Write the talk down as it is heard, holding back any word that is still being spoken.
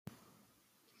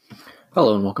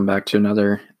Hello and welcome back to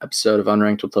another episode of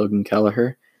Unranked with Logan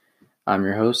Kelleher. I'm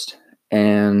your host,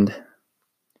 and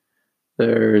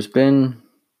there's been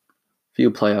a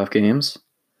few playoff games,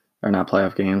 or not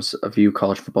playoff games, a few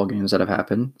college football games that have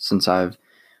happened since I've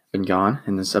been gone,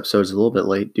 and this episode is a little bit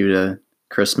late due to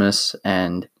Christmas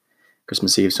and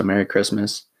Christmas Eve, so Merry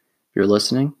Christmas if you're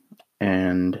listening,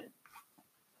 and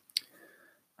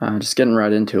just getting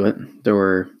right into it. There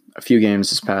were a few games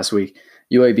this past week.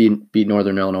 UAB beat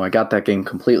Northern Illinois. I got that game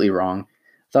completely wrong.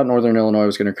 I thought Northern Illinois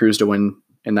was going to cruise to win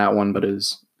in that one, but it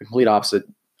was the complete opposite.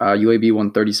 UAB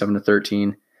won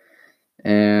 37-13,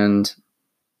 and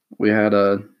we had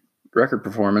a record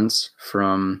performance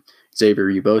from Xavier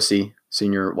Ubosi,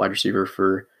 senior wide receiver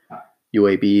for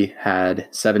UAB, had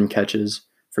 7 catches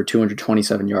for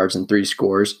 227 yards and 3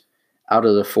 scores out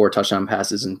of the 4 touchdown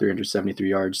passes and 373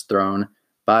 yards thrown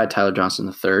by Tyler Johnson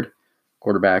III,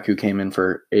 quarterback who came in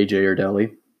for A.J. Urdelli.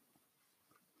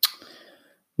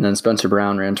 And then Spencer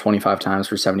Brown ran 25 times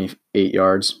for 78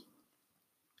 yards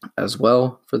as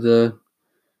well for the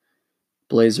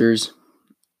Blazers,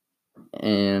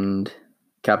 and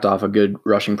capped off a good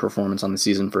rushing performance on the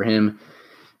season for him,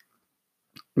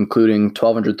 including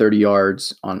 1,230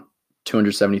 yards on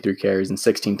 273 carries and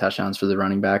 16 touchdowns for the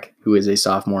running back, who is a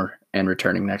sophomore and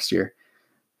returning next year.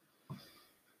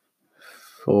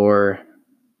 For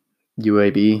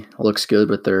UAB, looks good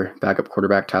with their backup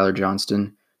quarterback, Tyler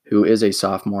Johnston, who is a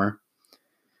sophomore.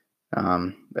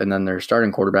 And then their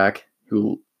starting quarterback,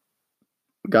 who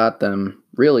got them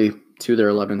really to their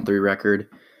 11-3 record,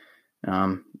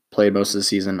 played most of the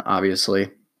season, obviously,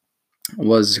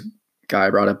 was a guy I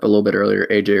brought up a little bit earlier,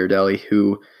 A.J. Urdelli,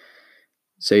 who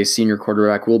is a senior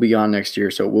quarterback, will be gone next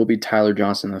year. So it will be Tyler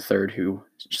Johnson III, who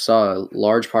saw a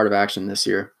large part of action this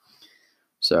year.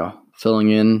 So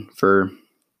filling in for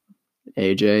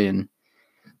AJ, and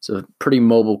it's a pretty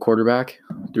mobile quarterback,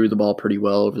 threw the ball pretty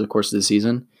well over the course of the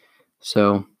season.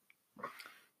 So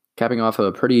capping off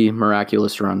a pretty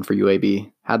miraculous run for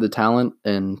UAB, had the talent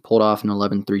and pulled off an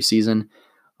 11-3 season.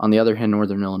 On the other hand,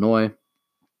 Northern Illinois,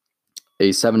 a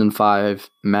 7-5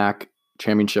 MAC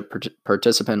championship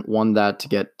participant, won that to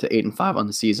get to 8-5 on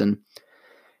the season.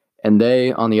 And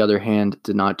they, on the other hand,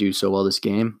 did not do so well this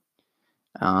game.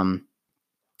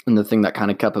 And the thing that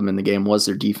kind of kept them in the game was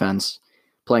their defense.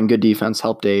 Playing good defense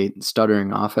helped a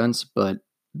stuttering offense, but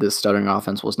this stuttering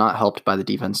offense was not helped by the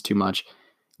defense too much.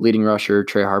 Leading rusher,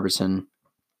 Trey Harbison,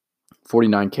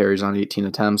 49 carries on 18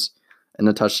 attempts and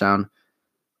a touchdown.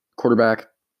 Quarterback,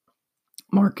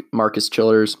 Marcus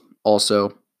Chillers,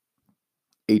 also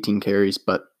 18 carries,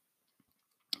 but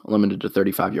limited to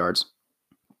 35 yards.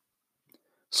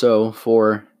 So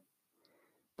for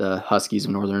the Huskies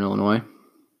of Northern Illinois,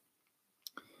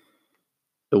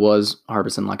 it was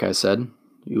Harbison, like I said,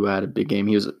 who had a big game.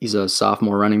 He's a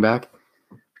sophomore running back,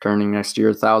 returning next year,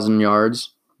 1,000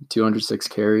 yards, 206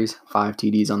 carries, 5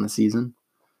 TDs on the season.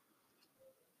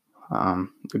 A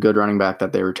good running back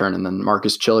that they return. And then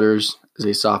Marcus Childers is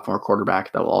a sophomore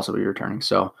quarterback that will also be returning.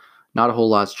 So not a whole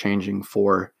lot's changing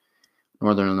for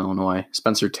Northern Illinois.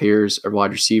 Spencer Tears, a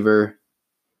wide receiver,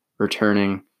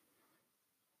 returning.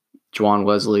 Juwan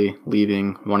Wesley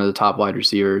leaving, one of the top wide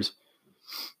receivers.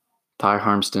 Ty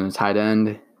Harmston, a tight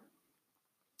end.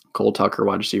 Cole Tucker,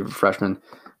 wide receiver, freshman.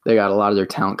 They got a lot of their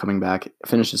talent coming back.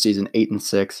 Finished the season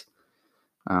 8-6.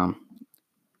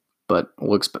 But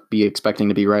we'll be expecting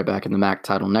to be right back in the MAC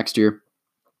title next year.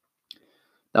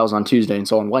 That was on Tuesday. And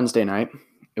so on Wednesday night,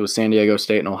 it was San Diego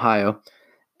State and Ohio.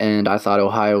 And I thought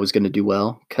Ohio was going to do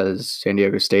well because San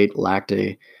Diego State lacked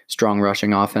a strong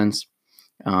rushing offense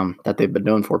that they've been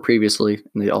known for previously.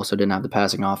 And they also didn't have the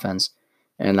passing offense.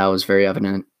 And that was very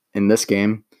evident in this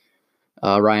game.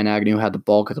 Ryan Agnew had the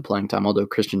bulk of the playing time, although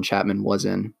Christian Chapman was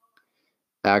in.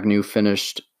 Agnew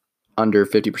finished under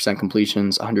 50%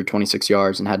 completions, 126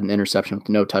 yards, and had an interception with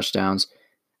no touchdowns,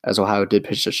 as Ohio did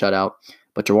pitch a shutout.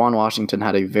 But Jawan Washington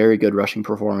had a very good rushing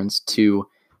performance to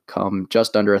come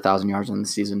just under 1,000 yards on the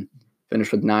season.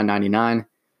 Finished with 999,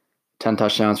 10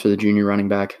 touchdowns for the junior running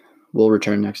back. Will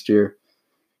return next year.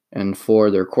 And for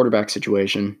their quarterback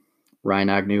situation, Ryan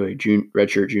Agnew, a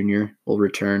redshirt junior, will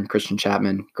return. Christian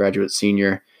Chapman, graduate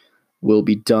senior, will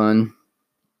be done.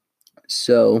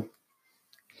 So,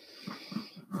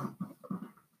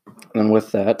 and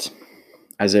with that,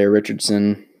 Isaiah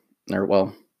Richardson,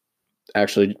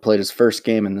 actually played his first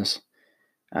game in this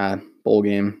bowl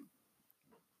game.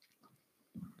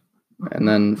 And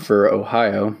then for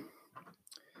Ohio,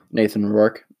 Nathan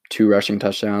Rourke, 2 rushing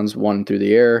touchdowns, 1 through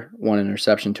the air, 1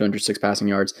 interception, 206 passing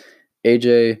yards.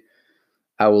 AJ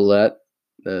Owlette,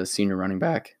 the senior running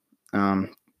back,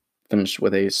 finished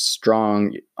with a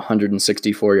strong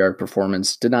 164-yard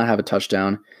performance. Did not have a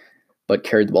touchdown, but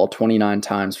carried the ball 29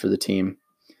 times for the team,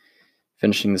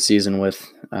 finishing the season with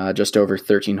just over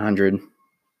 1,300.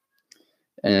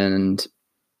 And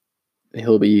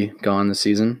he'll be gone this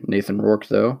season. Nathan Rourke,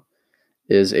 though,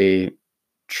 is a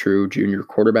true junior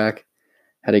quarterback.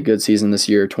 Had a good season this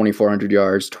year, 2,400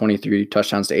 yards, 23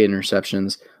 touchdowns to 8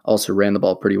 interceptions. Also ran the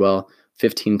ball pretty well,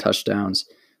 15 touchdowns.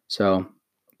 So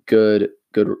good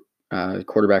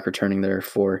quarterback returning there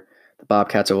for the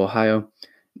Bobcats of Ohio.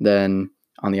 Then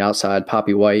on the outside,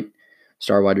 Poppy White,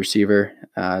 star wide receiver,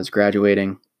 is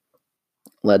graduating,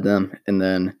 led them. And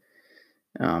then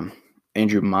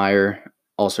Andrew Meyer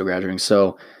also graduating.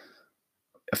 So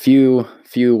a few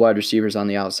wide receivers on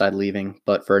the outside leaving,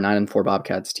 but for a 9-4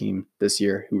 Bobcats team this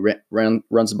year who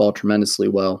runs the ball tremendously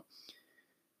well,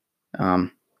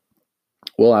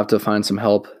 we'll have to find some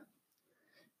help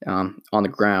on the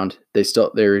ground. They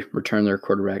return their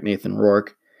quarterback Nathan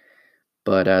Rourke,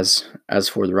 but as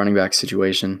for the running back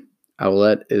situation,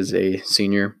 Owlette is a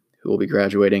senior who will be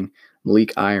graduating.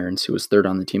 Malik Irons, who was third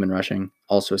on the team in rushing,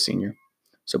 also a senior.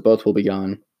 So both will be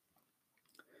gone.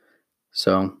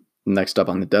 So next up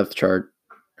on the depth chart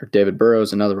are David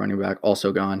Burrows, another running back,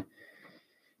 also gone.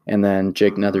 And then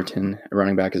Jake Netherton, a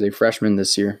running back, is a freshman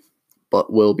this year,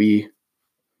 but will be,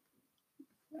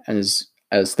 as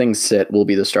things sit, will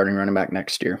be the starting running back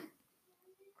next year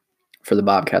for the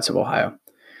Bobcats of Ohio.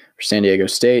 For San Diego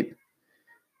State,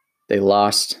 they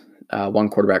lost one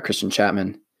quarterback, Christian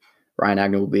Chapman. Ryan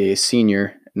Agnew will be a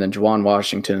senior, and then Juwan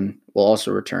Washington will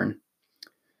also return.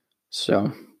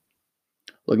 So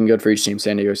looking good for each team.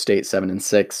 San Diego State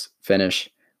 7-6 finish.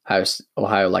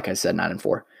 Ohio, like I said,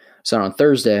 9-4. So on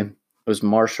Thursday, it was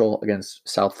Marshall against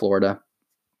South Florida.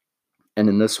 And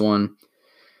in this one,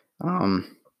 it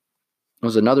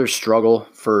was another struggle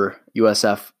for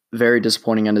USF. Very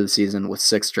disappointing end of the season with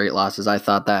 6 straight losses. I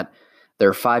thought that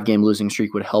their 5-game losing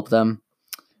streak would help them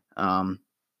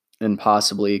in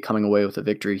possibly coming away with a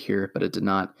victory here, but it did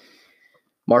not.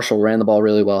 Marshall ran the ball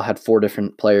really well, had 4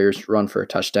 different players run for a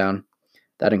touchdown.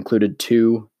 That included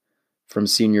 2 from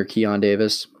senior Keon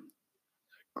Davis,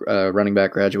 running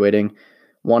back graduating,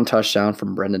 1 touchdown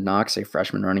from Brendan Knox, a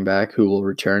freshman running back who will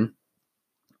return,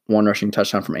 1 rushing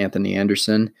touchdown from Anthony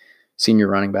Anderson, senior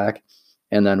running back,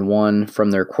 and then 1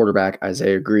 from their quarterback,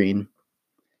 Isaiah Green,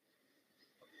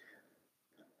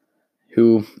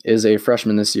 who is a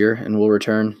freshman this year and will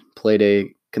return, played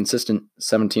a consistent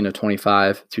 17 of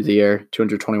 25 through the air,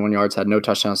 221 yards, had no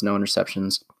touchdowns, no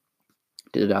interceptions.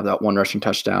 Did have that 1 rushing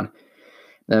touchdown.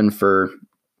 Then for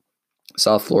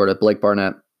South Florida, Blake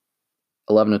Barnett,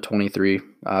 11 of 23,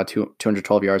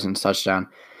 212 yards and a touchdown.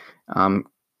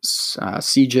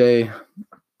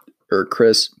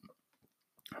 Chris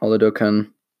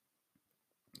Holodokan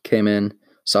came in,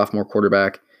 sophomore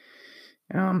quarterback,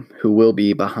 who will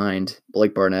be behind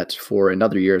Blake Barnett for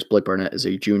another year, as Blake Barnett is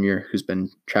a junior who's been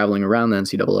traveling around the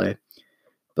NCAA,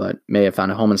 but may have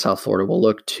found a home in South Florida. Will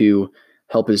look to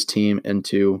help his team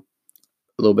into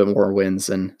a little bit more wins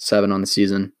than 7 on the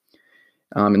season.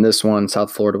 In this one,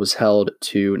 South Florida was held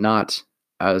to not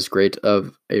as great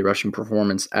of a rushing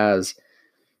performance as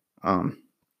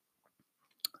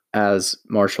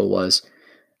Marshall was.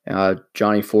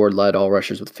 Johnny Ford led all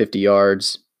rushers with 50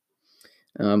 yards.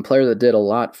 Player that did a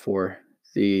lot for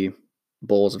the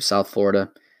Bulls of South Florida.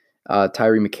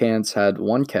 Tyree McCants had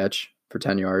 1 catch for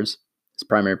 10 yards, his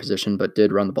primary position, but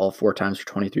did run the ball 4 times for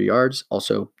 23 yards.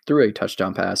 Also threw a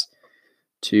touchdown pass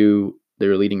to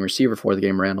their leading receiver for the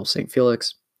game, Randall St.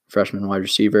 Felix, freshman wide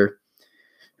receiver,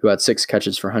 who had 6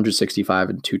 catches for 165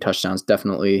 and 2 touchdowns.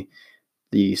 Definitely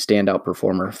the standout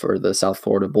performer for the South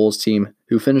Florida Bulls team,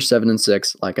 who finished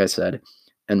 7-6, like I said,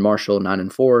 and Marshall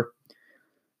 9-4.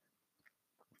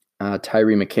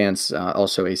 Tyree McCants,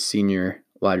 also a senior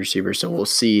wide receiver, so we'll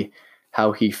see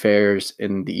how he fares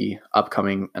in the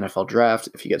upcoming NFL draft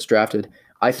if he gets drafted.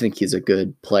 I think he's a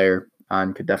good player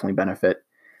and could definitely benefit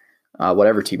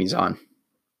whatever team he's on.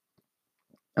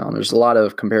 There's a lot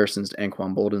of comparisons to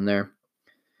Anquan Bolden there.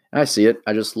 And I see it.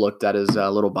 I just looked at his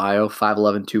little bio,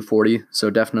 5'11", 240,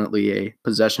 so definitely a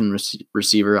possession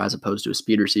receiver as opposed to a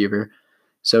speed receiver.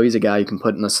 So he's a guy you can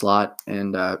put in the slot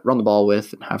and run the ball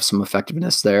with and have some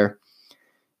effectiveness there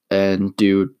and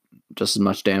do just as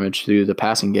much damage to the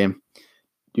passing game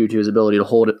due to his ability to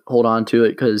hold on to it,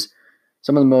 because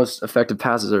some of the most effective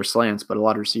passes are slants, but a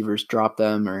lot of receivers drop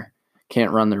them or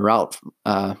can't run their route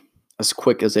as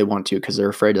quick as they want to because they're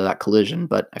afraid of that collision.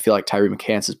 But I feel like Tyree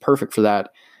McCants is perfect for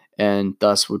that and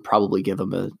thus would probably give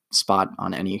him a spot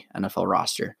on any NFL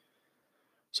roster.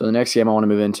 So the next game I want to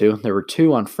move into, there were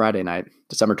 2 on Friday night,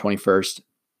 December 21st.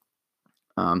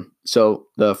 So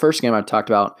the first game I talked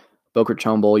about, Boca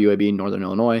Raton Bowl, UAB, Northern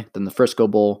Illinois, then the Frisco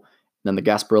Bowl Then the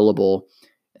Gasparilla Bowl,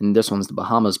 and this one's the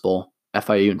Bahamas Bowl,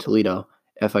 FIU and Toledo.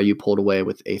 FIU pulled away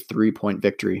with a 3-point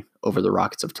victory over the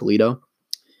Rockets of Toledo.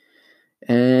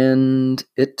 And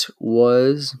it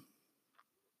was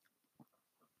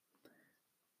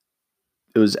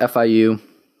FIU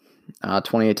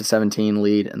 28-17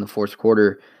 lead in the fourth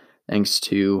quarter thanks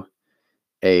to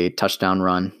a touchdown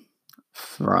run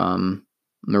from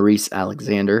Maurice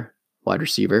Alexander, wide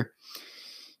receiver.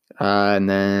 And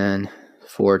then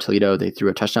for Toledo, they threw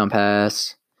a touchdown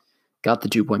pass, got the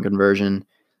 2-point conversion,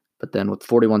 but then with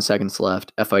 41 seconds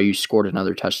left, FIU scored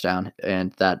another touchdown,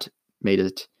 and that made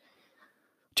it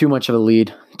too much of a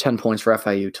lead, 10 points for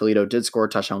FIU. Toledo did score a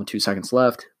touchdown with 2 seconds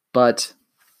left, but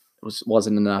it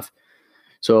wasn't enough.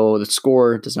 So the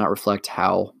score does not reflect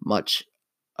how much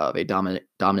of a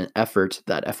dominant effort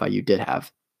that FIU did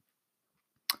have.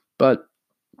 But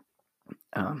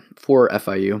for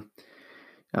FIU,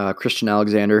 Christian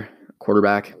Alexander,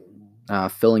 quarterback,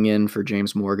 filling in for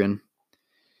James Morgan,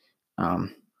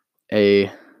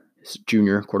 a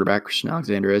junior quarterback, Christian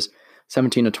Alexander is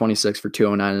 17 of 26 for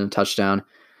 209 and a touchdown.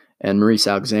 And Maurice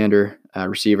Alexander,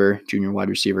 receiver, junior wide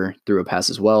receiver, threw a pass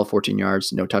as well, 14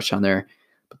 yards, no touchdown there.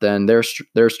 But then their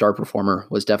star performer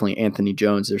was definitely Anthony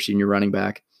Jones, their senior running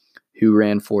back, who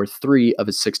ran for 3 of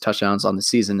his 6 touchdowns on the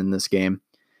season in this game.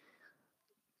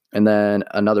 And then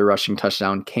another rushing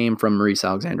touchdown came from Maurice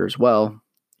Alexander as well.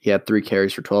 He had 3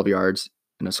 carries for 12 yards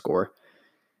and a score.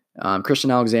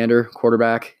 Christian Alexander,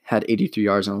 quarterback, had 83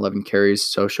 yards and 11 carries,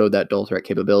 so showed that dual threat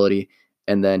capability.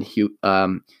 And then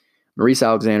Maurice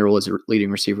Alexander was a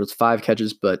leading receiver with 5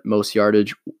 catches, but most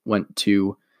yardage went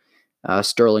to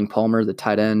Sterling Palmer, the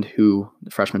tight end, the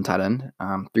freshman tight end,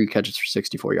 3 catches for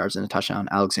 64 yards and a touchdown.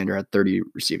 Alexander had 30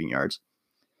 receiving yards.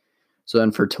 So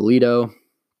then for Toledo,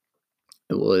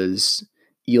 it was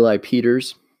Eli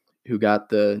Peters who got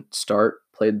the start,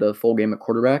 played the full game at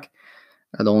quarterback.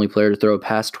 The only player to throw a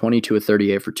pass, 22 of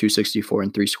 38 for 264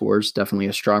 and 3 scores. Definitely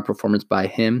a strong performance by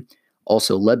him.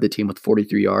 Also led the team with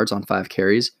 43 yards on 5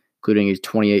 carries, including a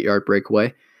 28-yard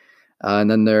breakaway. And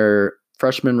then their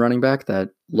freshman running back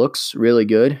that looks really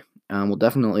good, will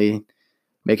definitely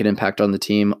make an impact on the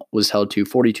team, was held to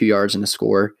 42 yards and a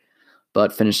score,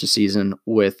 but finished the season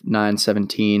with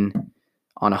 917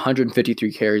 on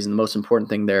 153 carries. And the most important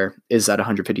thing there is that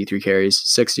 153 carries,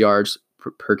 6 yards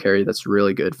per carry. That's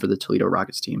really good for the Toledo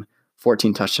Rockets team.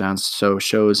 14 touchdowns, so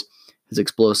shows his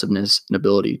explosiveness and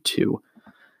ability to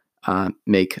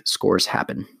make scores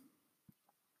happen.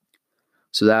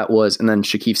 So that was, and then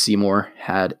Shaquille Seymour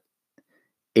had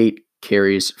 8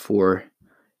 carries for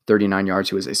 39 yards.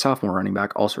 He was a sophomore running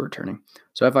back, also returning.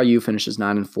 So FIU finishes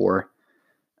 9-4,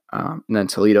 and then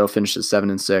Toledo finishes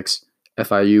 7-6.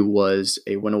 FIU was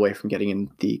a win away from getting in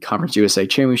the Conference USA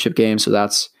Championship game, so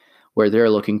that's where they're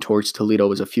looking towards. Toledo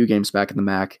was a few games back in the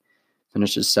MAC,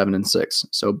 finishes 7-6.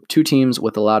 So 2 teams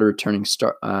with a lot of returning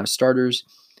starters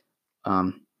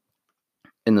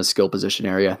in the skill position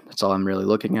area. That's all I'm really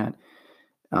looking at.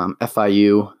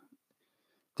 FIU,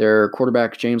 their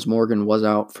quarterback James Morgan was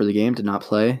out for the game, did not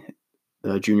play,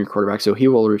 the junior quarterback, so he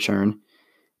will return.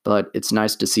 But it's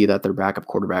nice to see that their backup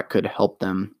quarterback could help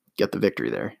them get the victory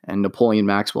there. And Napoleon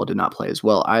Maxwell did not play as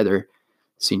well either,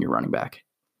 senior running back.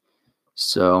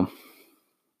 So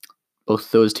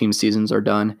both those team seasons are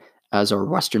done, as are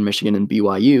Western Michigan and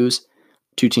BYU's,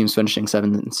 2 teams finishing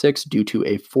 7-6 due to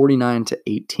a 49-18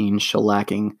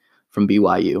 shellacking from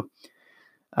BYU.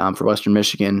 For Western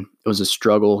Michigan, it was a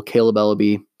struggle. Caleb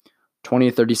Ellaby,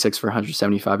 20-36 for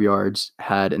 175 yards,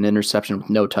 had an interception with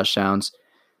no touchdowns,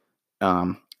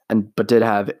 but did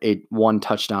have 1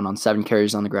 touchdown on 7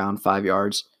 carries on the ground, 5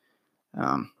 yards.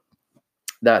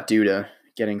 That due to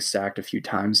getting sacked a few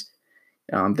times.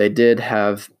 They did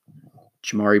have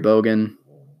Jamari Bogan,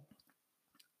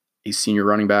 a senior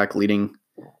running back,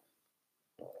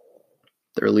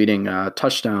 their leading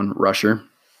touchdown rusher.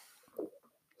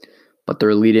 But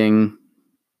their leading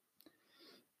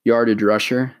yardage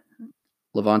rusher,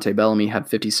 Levante Bellamy, had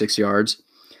 56 yards.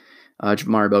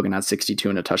 Jamari Bogan had 62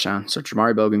 and a touchdown. So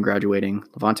Jamari Bogan graduating.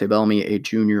 Levante Bellamy, a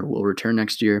junior, will return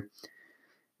next year.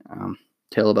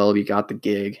 Caleb Ellaby got the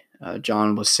gig.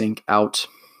 John Wasink out.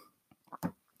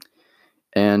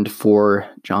 And for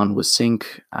John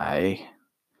Wasink, I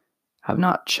have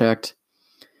not checked.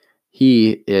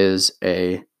 He is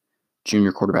a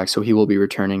junior quarterback, so he will be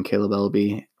returning. Caleb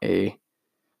Ellaby, a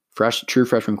true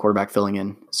freshman quarterback, filling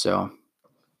in. So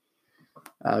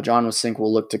John Wasink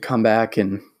will look to come back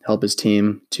and help his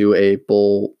team to a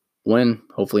bowl win,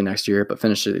 hopefully next year, but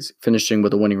finishing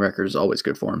with a winning record is always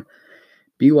good for him.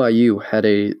 BYU had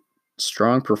a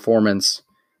strong performance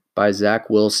by Zach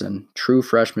Wilson, true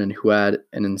freshman, who had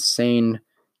an insane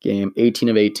game, 18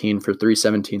 of 18 for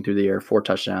 317 through the air, 4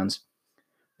 touchdowns.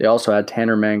 They also had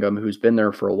Tanner Mangum, who's been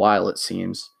there for a while, it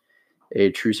seems, a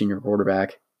true senior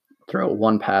quarterback, throw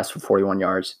 1 pass for 41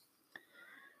 yards.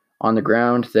 On the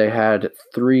ground, they had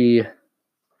 3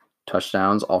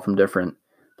 touchdowns, all from different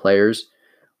players.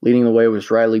 Leading the way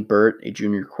was Riley Burt, a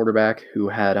junior quarterback, who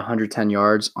had 110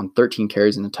 yards on 13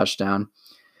 carries and a touchdown.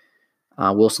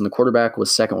 Wilson, the quarterback,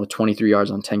 was second with 23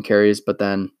 yards on 10 carries, but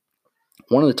then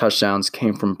one of the touchdowns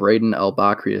came from Braden El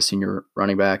Bakri, a senior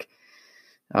running back.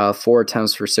 4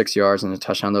 attempts for 6 yards and a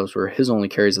touchdown. Those were his only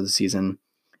carries of the season.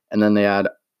 And then they had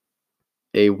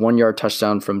a 1-yard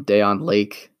touchdown from Dayon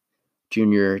Lake,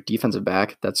 junior defensive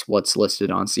back. That's what's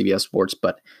listed on CBS Sports,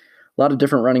 but a lot of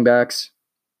different running backs.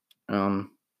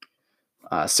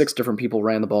 6 different people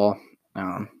ran the ball,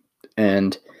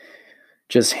 and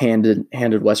just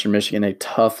handed Western Michigan a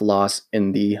tough loss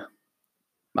in the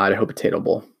Idaho Potato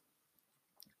Bowl.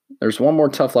 There's one more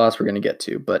tough loss we're going to get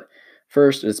to, but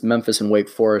first it's Memphis and Wake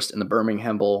Forest in the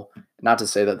Birmingham Bowl. Not to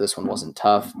say that this one wasn't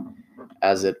tough,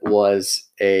 as it was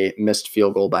a missed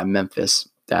field goal by Memphis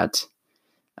that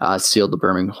sealed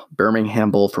the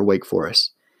Birmingham Bowl for Wake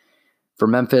Forest. For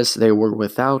Memphis, they were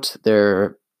with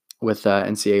NCAA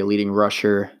leading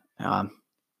rusher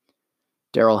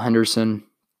Darrell Henderson.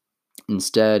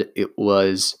 Instead, it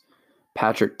was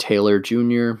Patrick Taylor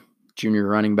Jr., junior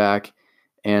running back,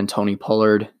 and Tony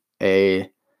Pollard, a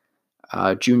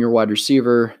junior wide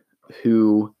receiver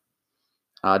who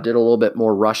did a little bit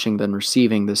more rushing than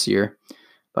receiving this year.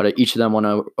 But each of them went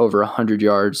over 100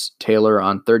 yards. Taylor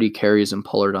on 30 carries and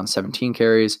Pollard on 17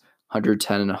 carries,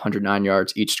 110 and 109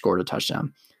 yards. Each scored a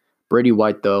touchdown. Brady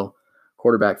White, though,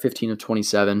 quarterback, 15 of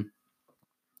 27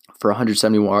 for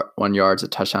 171 yards, a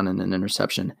touchdown, and an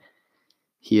interception.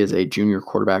 He is a junior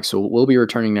quarterback, so will be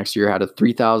returning next year. Had a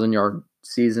 3,000-yard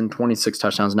season, 26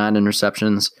 touchdowns, 9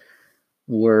 interceptions.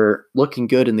 Were looking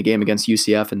good in the game against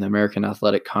UCF in the American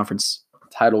Athletic Conference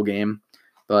title game,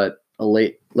 but a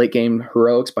late game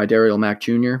heroics by Daryl Mack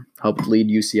Jr. helped lead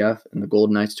UCF and the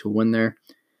Golden Knights to a win there.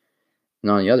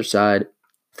 And on the other side,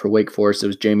 for Wake Forest, it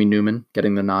was Jamie Newman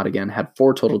getting the nod again. Had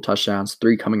 4 total touchdowns,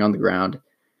 3 coming on the ground,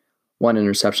 1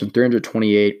 interception,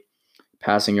 328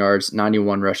 passing yards,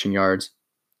 91 rushing yards.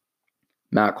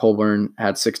 Matt Colburn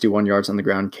had 61 yards on the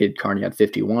ground. Cade Carney had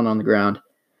 51 on the ground.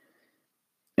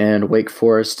 And Wake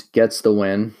Forest gets the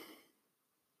win,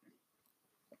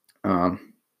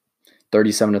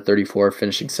 37-34,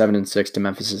 finishing 7-6 to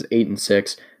Memphis'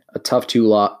 8-6. A tough two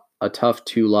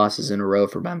losses in a row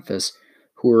for Memphis,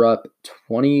 who were up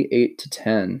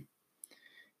 28-10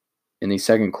 in the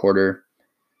second quarter.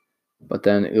 But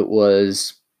then it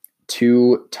was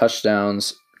 2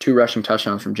 rushing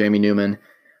touchdowns from Jamie Newman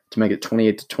to make it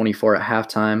 28-24 at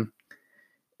halftime.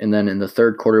 And then in the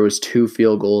third quarter, it was 2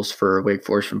 field goals for Wake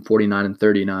Forest from 49 and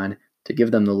 39 to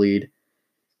give them the lead.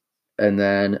 And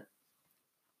then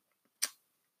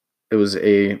it was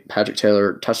a Patrick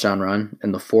Taylor touchdown run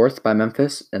in the fourth by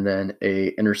Memphis, and then a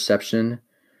interception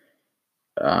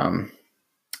on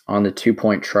the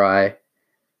 2-point try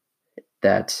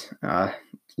that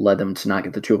led them to not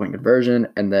get the 2-point conversion.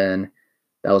 And then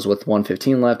that was with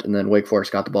 1:15 left, and then Wake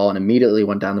Forest got the ball and immediately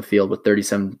went down the field with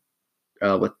 37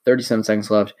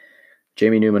 seconds left.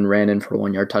 Jamie Newman ran in for a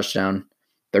 1-yard touchdown.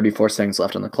 34 seconds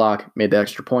left on the clock. Made the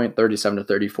extra point,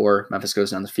 37-34. Memphis goes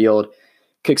down the field,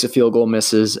 kicks a field goal,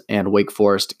 misses, and Wake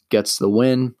Forest gets the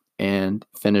win and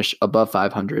finish above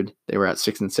 500. They were at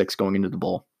 6-6 going into the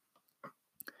bowl.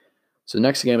 So the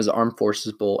next game is the Armed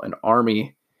Forces Bowl, and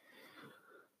Army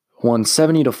won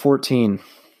 70-14.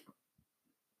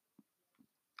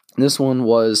 This one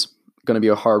was going to be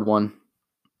a hard one.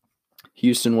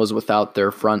 Houston was without their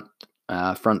front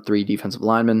 3 defensive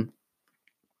linemen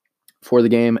for the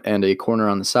game and a corner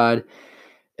on the side.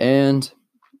 And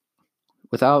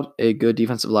without a good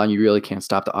defensive line, you really can't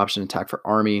stop the option attack for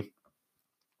Army.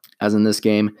 As in this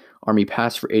game, Army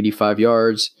passed for 85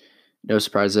 yards. No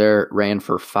surprise there. Ran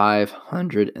for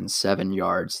 507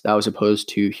 yards. That was opposed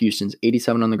to Houston's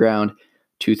 87 on the ground,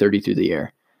 230 through the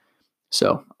air.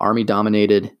 So Army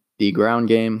dominated the ground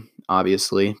game,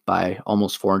 obviously, by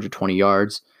almost 420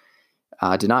 yards.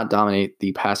 Did not dominate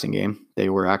the passing game.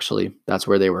 That's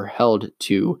where they were held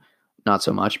to not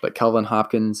so much. But Kelvin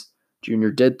Hopkins Jr.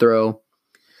 did throw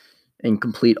and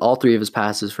complete all 3 of his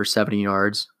passes for 70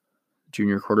 yards.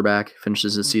 Junior quarterback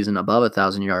finishes the season above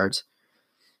 1,000 yards.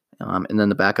 And then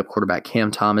the backup quarterback,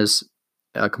 Cam Thomas,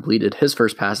 completed his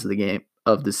first pass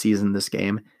of the season this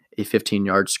game, a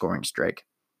 15-yard scoring strike.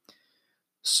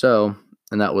 So,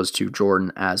 and that was to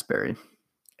Jordan Asbury,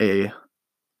 a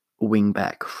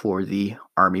wingback for the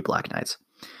Army Black Knights.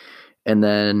 And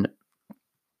then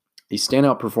the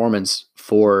standout performance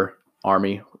for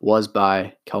Army was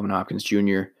by Kelvin Hopkins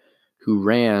Jr., who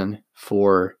ran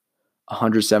for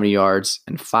 170 yards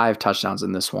and 5 touchdowns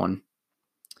in this one.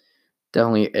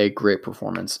 Definitely a great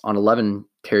performance. On 11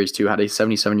 carries, too, had a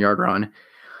 77-yard run.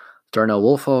 Darnell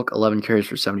Woolfolk, 11 carries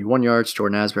for 71 yards.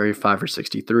 Jordan Asbury, 5 for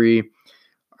 63.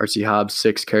 R.C. Hobbs,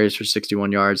 6 carries for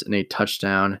 61 yards and a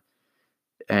touchdown.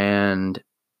 And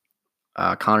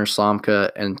Connor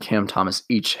Slomka and Cam Thomas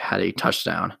each had a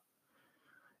touchdown.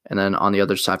 And then on the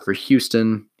other side for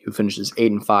Houston, who finishes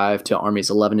 8-5 to Army's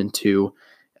 11-2,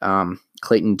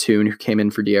 Clayton Tune, who came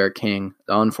in for De'Ara King,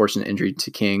 the unfortunate injury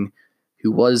to King,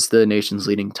 who was the nation's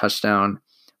leading touchdown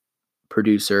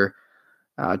producer.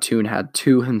 Tune had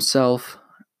 2 himself.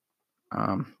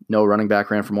 No running back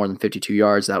ran for more than 52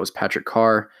 yards. That was Patrick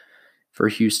Carr for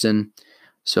Houston.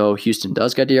 So Houston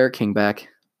does get De'Ara King back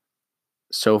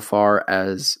so far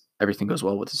as everything goes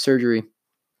well with the surgery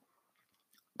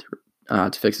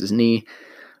to fix his knee.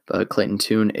 But Clayton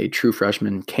Tune, a true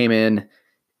freshman, came in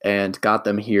and got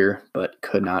them here, but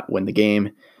could not win the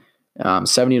game.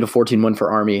 70-14 win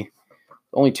for Army.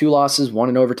 Only 2 losses, 1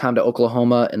 in overtime to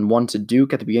Oklahoma and 1 to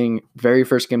Duke at the beginning, very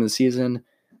first game of the season.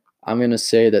 I'm going to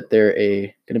say that they're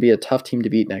going to be a tough team to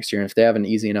beat next year, and if they have an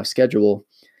easy enough schedule,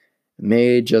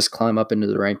 may just climb up into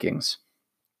the rankings.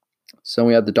 So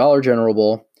we had the Dollar General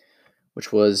Bowl,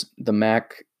 which was the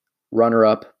MAC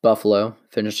runner-up Buffalo,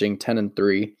 finishing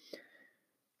 10-3,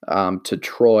 to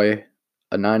Troy,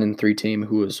 a 9-3 team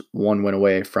who was 1 win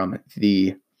away from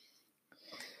the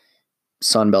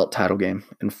Sun Belt title game.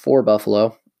 And for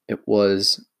Buffalo, it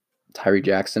was Tyree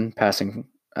Jackson passing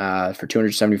for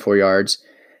 274 yards,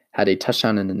 had a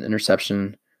touchdown and an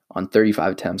interception on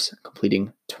 35 attempts,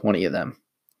 completing 20 of them.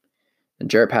 And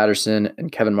Jarrett Patterson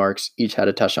and Kevin Marks each had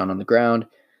a touchdown on the ground,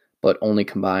 but only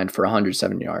combined for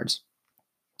 107 yards.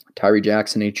 Tyree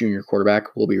Jackson, a junior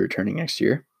quarterback, will be returning next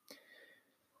year.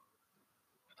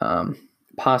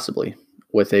 Possibly.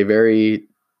 With a very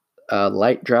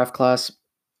light draft class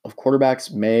of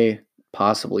quarterbacks, may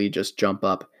possibly just jump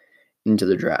up into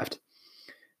the draft.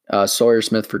 Sawyer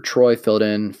Smith for Troy filled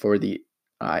in for the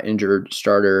injured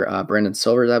starter Brandon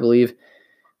Silvers, I believe.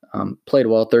 Played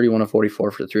well, 31-44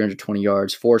 for 320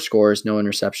 yards, 4 scores, no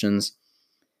interceptions.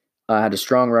 Had a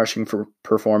strong rushing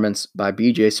performance by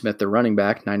B.J. Smith, the running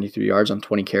back, 93 yards on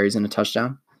 20 carries and a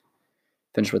touchdown.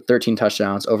 Finished with 13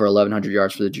 touchdowns, over 1,100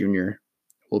 yards for the junior.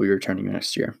 Will be returning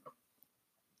next year.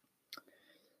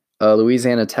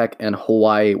 Louisiana Tech and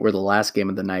Hawaii were the last game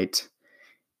of the night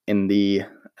in the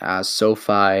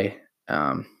SoFi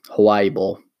Hawaii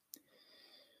Bowl.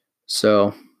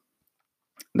 So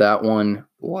that one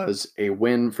was a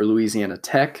win for Louisiana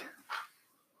Tech,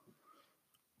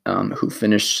 who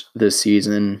finished this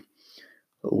season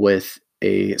with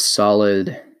a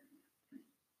solid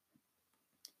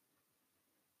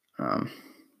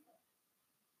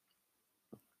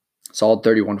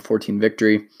 31-14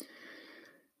 victory.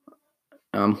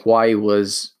 Hawaii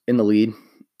was in the lead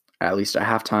at least at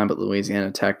halftime, but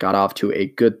Louisiana Tech got off to a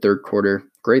good third quarter,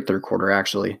 great third quarter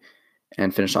actually,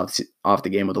 and finished off the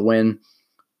game with a win.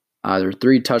 There were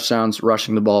 3 touchdowns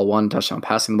rushing the ball, 1 touchdown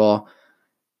passing the ball.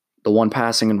 The 1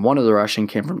 passing and 1 of the rushing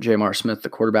came from Jamar Smith, the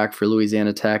quarterback for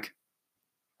Louisiana Tech.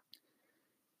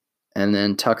 And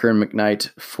then Tucker and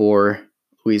McKnight for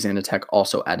Louisiana Tech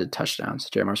also added touchdowns.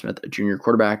 Jamar Smith, a junior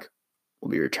quarterback, will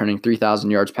be returning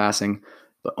 3,000 yards passing,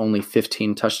 but only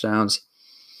 15 touchdowns,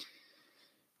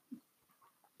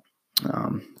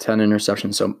 10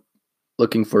 interceptions. So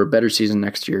looking for a better season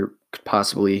next year, could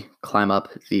possibly climb up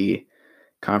the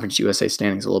Conference USA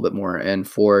standings a little bit more. And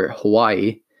for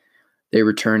Hawaii, they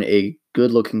return a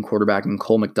good-looking quarterback in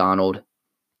Cole McDonald,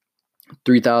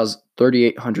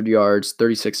 3,800 yards,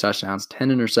 36 touchdowns, 10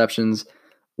 interceptions,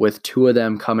 with 2 of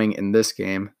them coming in this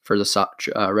game for the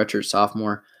redshirt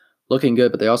sophomore. Looking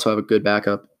good, but they also have a good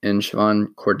backup in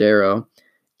Siobhan Cordero,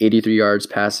 83 yards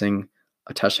passing,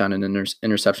 a touchdown and an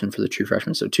interception for the true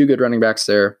freshman. So 2 good running backs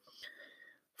there.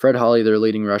 Fred Hawley, their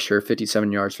leading rusher, 57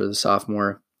 yards for the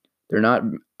sophomore. They're not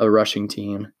a rushing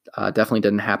team. Definitely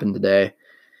didn't happen today.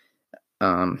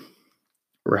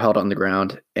 Were held on the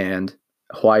ground, and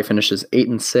Hawaii finishes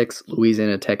 8-6.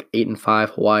 Louisiana Tech 8-5.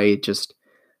 Hawaii just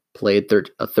played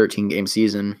a 13-game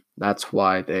season. That's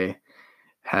why they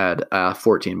had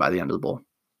 14 by the end of the bowl.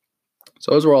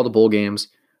 So those were all the bowl games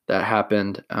that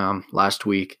happened last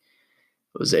week.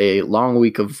 It was a long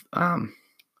week of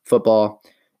football,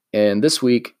 and this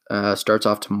week starts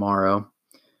off tomorrow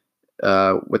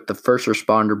with the First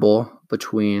Responder Bowl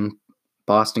between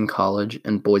Boston College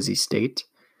and Boise State.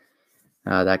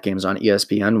 That game's on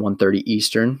ESPN, 1:30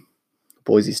 Eastern.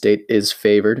 Boise State is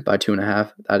favored by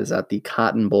 2.5. That is at the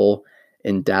Cotton Bowl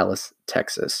in Dallas,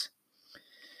 Texas.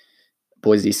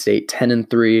 Boise State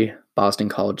 10-3, Boston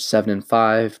College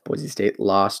 7-5. Boise State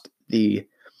lost the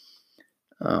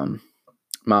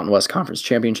Mountain West Conference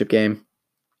Championship game.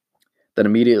 Then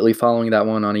immediately following that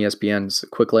one on ESPN is the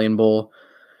Quick Lane Bowl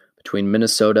between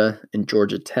Minnesota and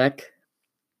Georgia Tech,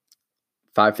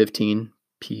 5:15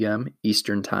 p.m.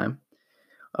 Eastern Time.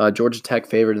 Georgia Tech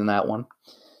favored in that one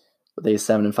with a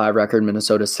 7-5 record.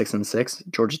 Minnesota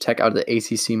 6-6. Georgia Tech out of the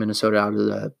ACC. Minnesota out of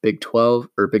the Big 12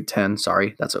 or Big 10.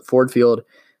 Sorry, that's at Ford Field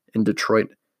in Detroit,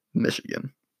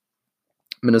 Michigan.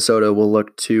 Minnesota will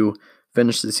look to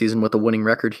finish the season with a winning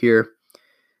record here.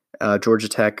 Georgia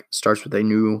Tech starts with a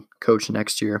new coach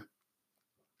next year.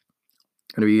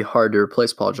 Going to be hard to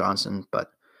replace Paul Johnson, but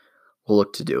we'll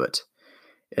look to do it.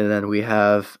 And then we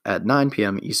have at 9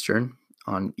 p.m. Eastern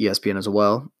on ESPN as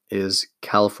well is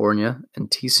California and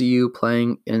TCU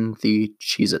playing in the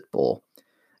Cheez-It Bowl.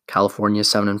 California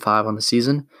 7-5 on the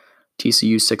season,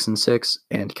 TCU 6-6,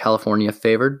 and California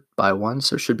favored by 1,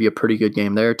 so it should be a pretty good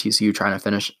game there. TCU trying to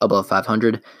finish above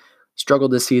 500.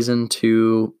 Struggled this season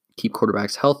to keep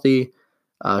quarterbacks healthy.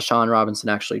 Sean Robinson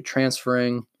actually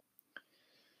transferring.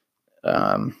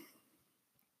 And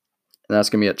that's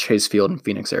going to be at Chase Field in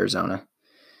Phoenix, Arizona.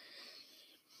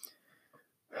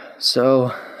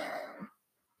 So,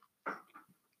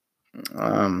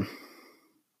 that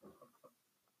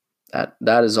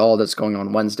is all that's going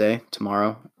on Wednesday,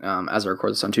 tomorrow, as I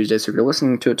record this on Tuesday. So if you're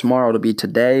listening to it tomorrow, it'll be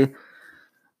today.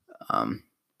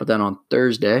 But then on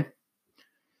Thursday,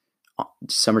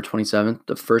 December 27th,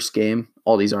 the first game,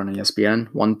 all these are on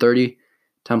ESPN, 1:30,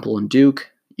 Temple and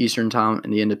Duke, Eastern Time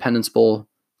in the Independence Bowl.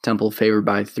 Temple favored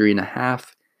by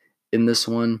 3.5 in this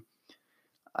one.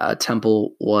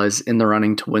 Temple was in the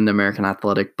running to win the American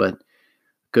Athletic, but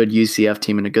good UCF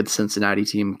team and a good Cincinnati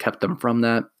team kept them from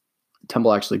that.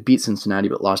 Temple actually beat Cincinnati,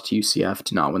 but lost to UCF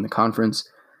to not win the conference.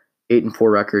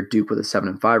 8-4 record, Duke with a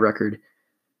 7-5 record.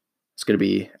 It's going to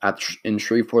be in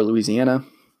Shreveport, Louisiana.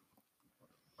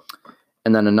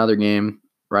 And then another game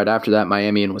right after that,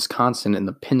 Miami and Wisconsin in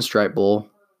the Pinstripe Bowl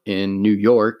in New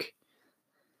York.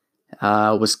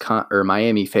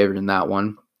 Miami favored in that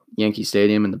one. Yankee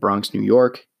Stadium in the Bronx, New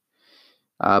York.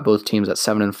 Both teams at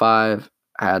 7-5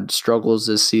 had struggles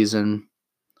this season.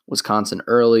 Wisconsin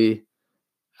early,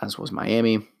 as was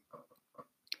Miami.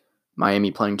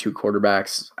 Miami playing 2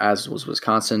 quarterbacks, as was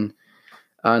Wisconsin.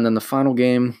 And then the final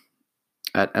game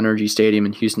at Energy Stadium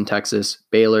in Houston, Texas.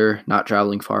 Baylor not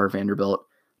traveling far. Vanderbilt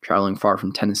traveling far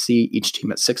from Tennessee. Each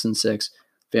team at 6-6.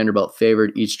 Vanderbilt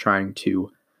favored, each trying to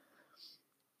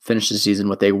finish the season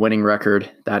with a winning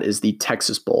record. That is the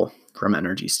Texas Bowl from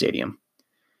Energy Stadium.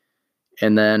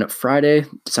 And then Friday,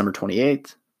 December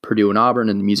 28th, Purdue and Auburn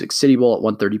in the Music City Bowl at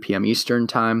 1:30 p.m. Eastern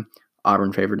Time.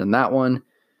 Auburn favored in that one.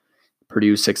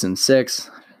 Purdue 6-6,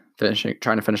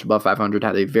 trying to finish above 500.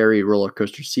 Had a very roller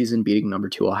coaster season, beating number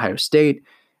 2 Ohio State,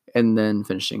 and then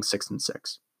finishing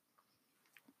 6-6.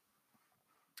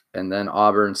 And then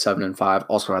Auburn 7-5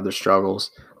 also had their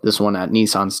struggles. This one at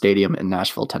Nissan Stadium in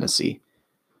Nashville, Tennessee.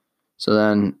 So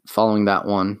then following that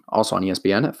one, also on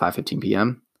ESPN at 5:15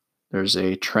 p.m., there's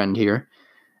a trend here.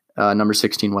 Number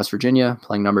 16 West Virginia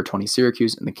playing number 20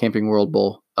 Syracuse in the Camping World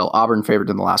Bowl. Auburn favored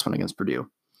in the last one against Purdue.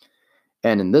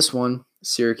 And in this one,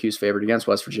 Syracuse favored against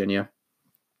West Virginia.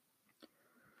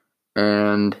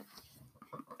 And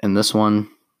in this one,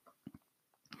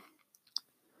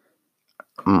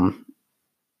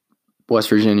 West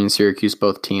Virginia and Syracuse,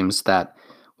 both teams that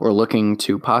were looking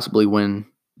to possibly win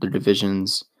their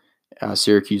divisions.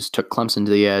 Syracuse took Clemson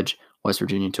to the edge. West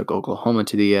Virginia took Oklahoma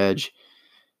to the edge.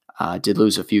 Did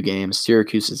lose a few games.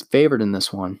 Syracuse is favored in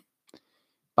this one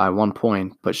by 1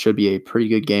 point, but should be a pretty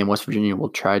good game. West Virginia will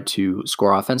try to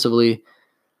score offensively.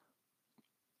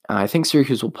 I think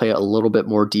Syracuse will play a little bit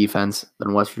more defense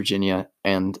than West Virginia,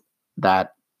 and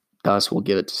that thus will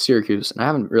give it to Syracuse. And I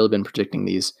haven't really been predicting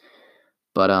these,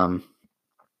 but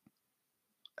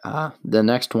the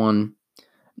next one,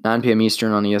 9 p.m.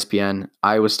 Eastern on ESPN,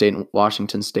 Iowa State and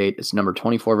Washington State. It's number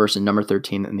 24 versus number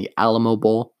 13 in the Alamo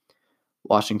Bowl.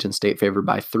 Washington State favored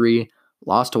by 3.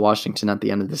 Lost to Washington at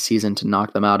the end of the season to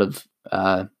knock them out of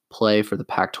play for the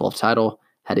Pac-12 title.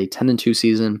 Had a 10-2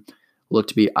 season. Looked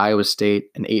to be Iowa State,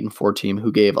 an 8-4 team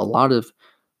who gave a lot of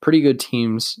pretty good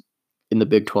teams in the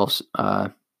Big 12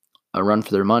 a run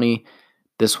for their money.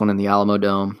 This one in the Alamo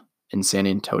Dome in San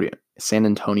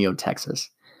Antonio, Texas.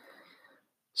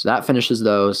 So that finishes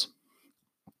those.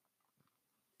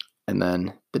 And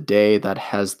then the day that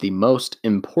has the most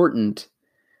important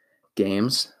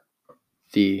games,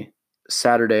 the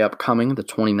Saturday upcoming, the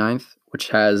 29th, which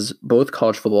has both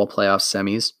college football playoff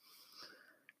semis,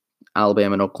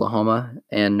 Alabama and Oklahoma,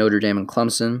 and Notre Dame and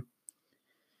Clemson.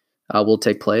 will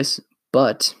take place.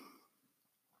 But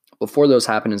before those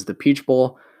happen is the Peach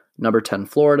Bowl, number 10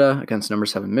 Florida against number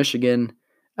 7 Michigan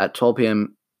at 12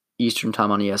 p.m. Eastern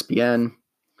time on ESPN.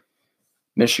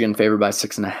 Michigan favored by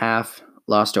 6.5.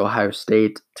 Lost to Ohio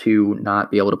State to not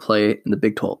be able to play in the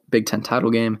Big Ten title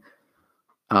game.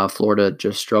 Florida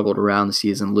just struggled around the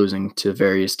season, losing to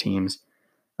various teams.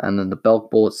 And then the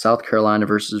Belk Bowl at South Carolina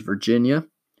versus Virginia.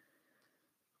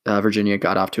 Virginia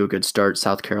got off to a good start.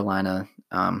 South Carolina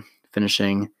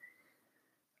finishing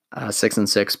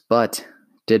 6-6, but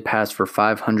did pass for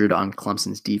 500 on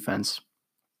Clemson's defense.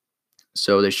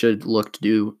 So they should look to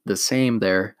do the same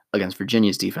there against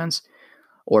Virginia's defense,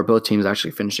 or both teams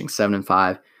actually finishing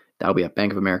 7-5. That'll be at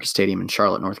Bank of America Stadium in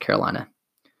Charlotte, North Carolina.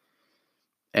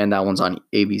 And that one's on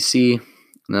ABC.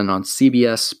 And then on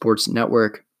CBS Sports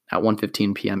Network at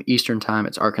 1:15 p.m. Eastern Time,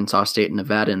 it's Arkansas State and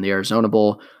Nevada in the Arizona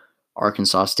Bowl.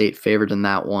 Arkansas State favored in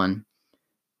that one.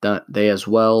 They as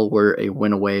well were a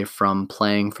win away from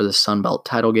playing for the Sun Belt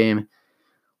title game.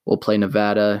 We'll play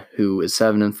Nevada, who is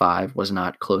 7-5, was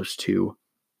not close to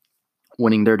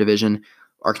winning their division.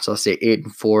 Arkansas State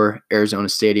 8-4, Arizona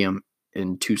Stadium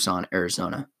in Tucson,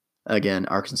 Arizona. Again,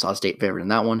 Arkansas State favored in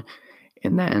that one.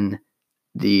 And then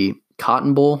the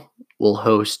Cotton Bowl will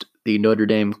host the Notre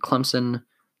Dame Clemson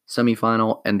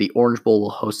semifinal, and the Orange Bowl will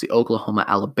host the Oklahoma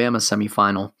Alabama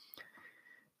semifinal.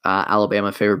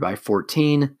 Alabama favored by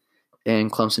 14,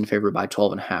 and Clemson favored by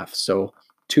 12.5. So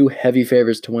 2 heavy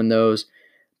favorites to win those,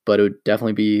 but it would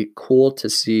definitely be cool to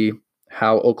see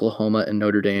how Oklahoma and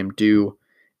Notre Dame do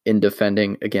in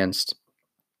defending against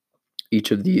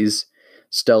each of these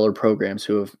stellar programs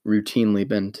who have routinely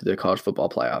been to the college football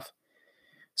playoff.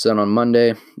 So then on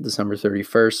Monday, December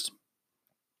 31st,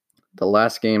 the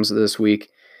last games of this week,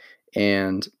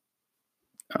 and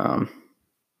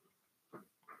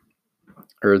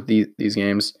these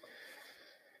games.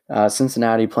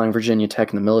 Cincinnati playing Virginia Tech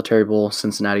in the Military Bowl.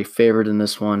 Cincinnati favored in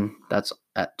this one. That's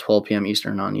at 12 p.m.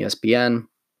 Eastern on ESPN.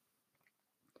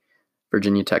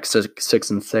 Virginia Tech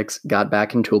 6-6 got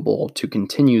back into a bowl to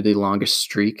continue the longest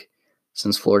streak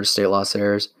since Florida State lost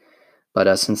theirs.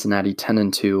 But Cincinnati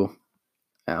 10-2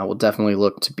 will definitely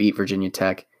look to beat Virginia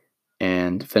Tech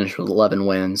and finish with 11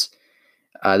 wins.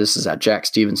 This is at Jack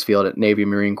Stevens Field at Navy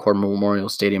Marine Corps Memorial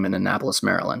Stadium in Annapolis,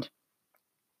 Maryland.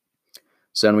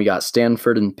 So then we got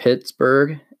Stanford and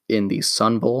Pittsburgh in the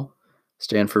Sun Bowl.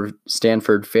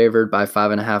 Stanford favored by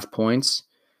 5.5 points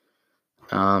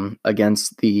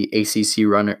against the ACC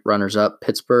runners-up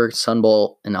Pittsburgh. Sun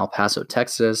Bowl in El Paso,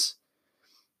 Texas.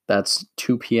 That's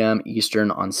 2 p.m.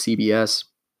 Eastern on CBS.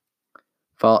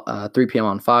 3 p.m.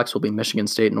 on Fox will be Michigan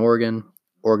State and Oregon.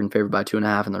 Oregon favored by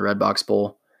 2.5 in the Red Box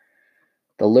Bowl.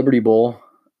 The Liberty Bowl,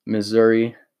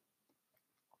 Missouri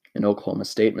and Oklahoma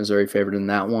State. Missouri favored in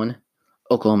that one.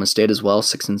 Oklahoma State as well,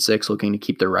 6-6, looking to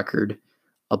keep their record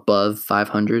above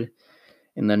 500.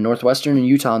 And then Northwestern and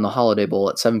Utah in the Holiday Bowl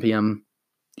at 7 p.m.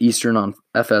 Eastern on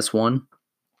FS1.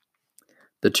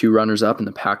 The 2 runners-up in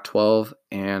the Pac-12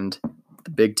 and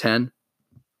the Big Ten,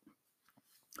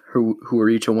 who are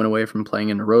each a win away from playing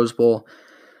in the Rose Bowl.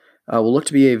 Will look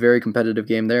to be a very competitive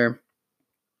game there.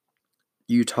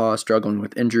 Utah struggling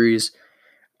with injuries.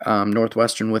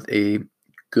 Northwestern with a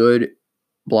good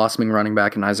blossoming running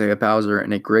back in Isaiah Bowser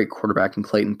and a great quarterback in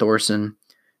Clayton Thorson,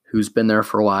 who's been there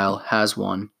for a while, has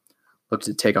won. Look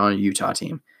to take on a Utah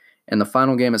team. And the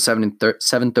final game at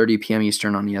 7:30 p.m.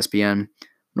 Eastern on ESPN,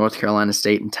 North Carolina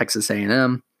State and Texas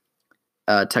A&M.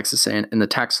 Texas A&M in the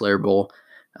TaxSlayer Bowl.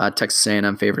 Texas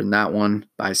A&M favored in that one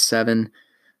by 7.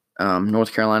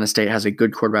 North Carolina State has a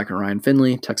good quarterback in Ryan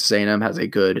Finley. Texas A&M has a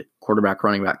good quarterback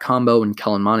running back combo in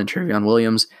Kellen Mond and Trevion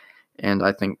Williams. And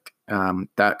I think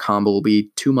that combo will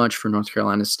be too much for North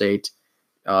Carolina State.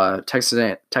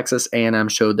 Texas A&M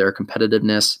showed their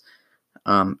competitiveness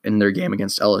in their game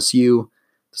against LSU.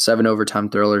 7 overtime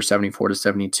thriller,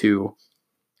 74-72. So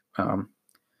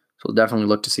we'll definitely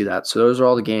look to see that. So those are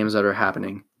all the games that are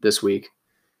happening this week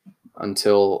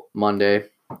until Monday,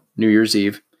 New Year's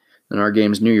Eve. And our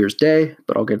game's New Year's Day,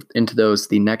 but I'll get into those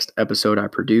the next episode I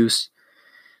produce.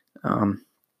 And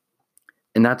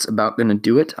that's about going to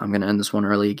do it. I'm going to end this one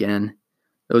early again.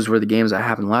 Those were the games that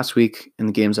happened last week and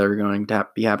the games that are going to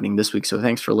be happening this week. So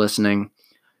thanks for listening.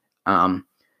 As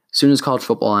soon as college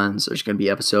football ends, there's going to be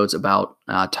episodes about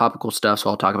topical stuff. So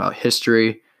I'll talk about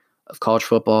history of college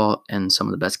football and some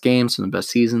of the best games, some of the best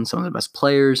seasons, some of the best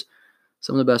players,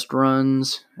 some of the best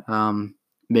runs.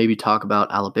 Maybe talk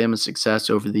about Alabama's success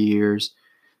over the years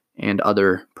and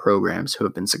other programs who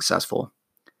have been successful.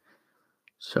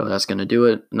 So that's going to do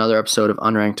it. Another episode of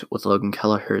Unranked with Logan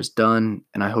Kelleher is done,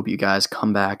 and I hope you guys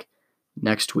come back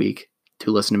next week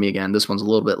to listen to me again. This one's a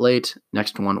little bit late.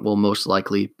 Next one will most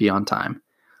likely be on time.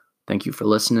 Thank you for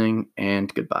listening,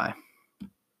 and goodbye.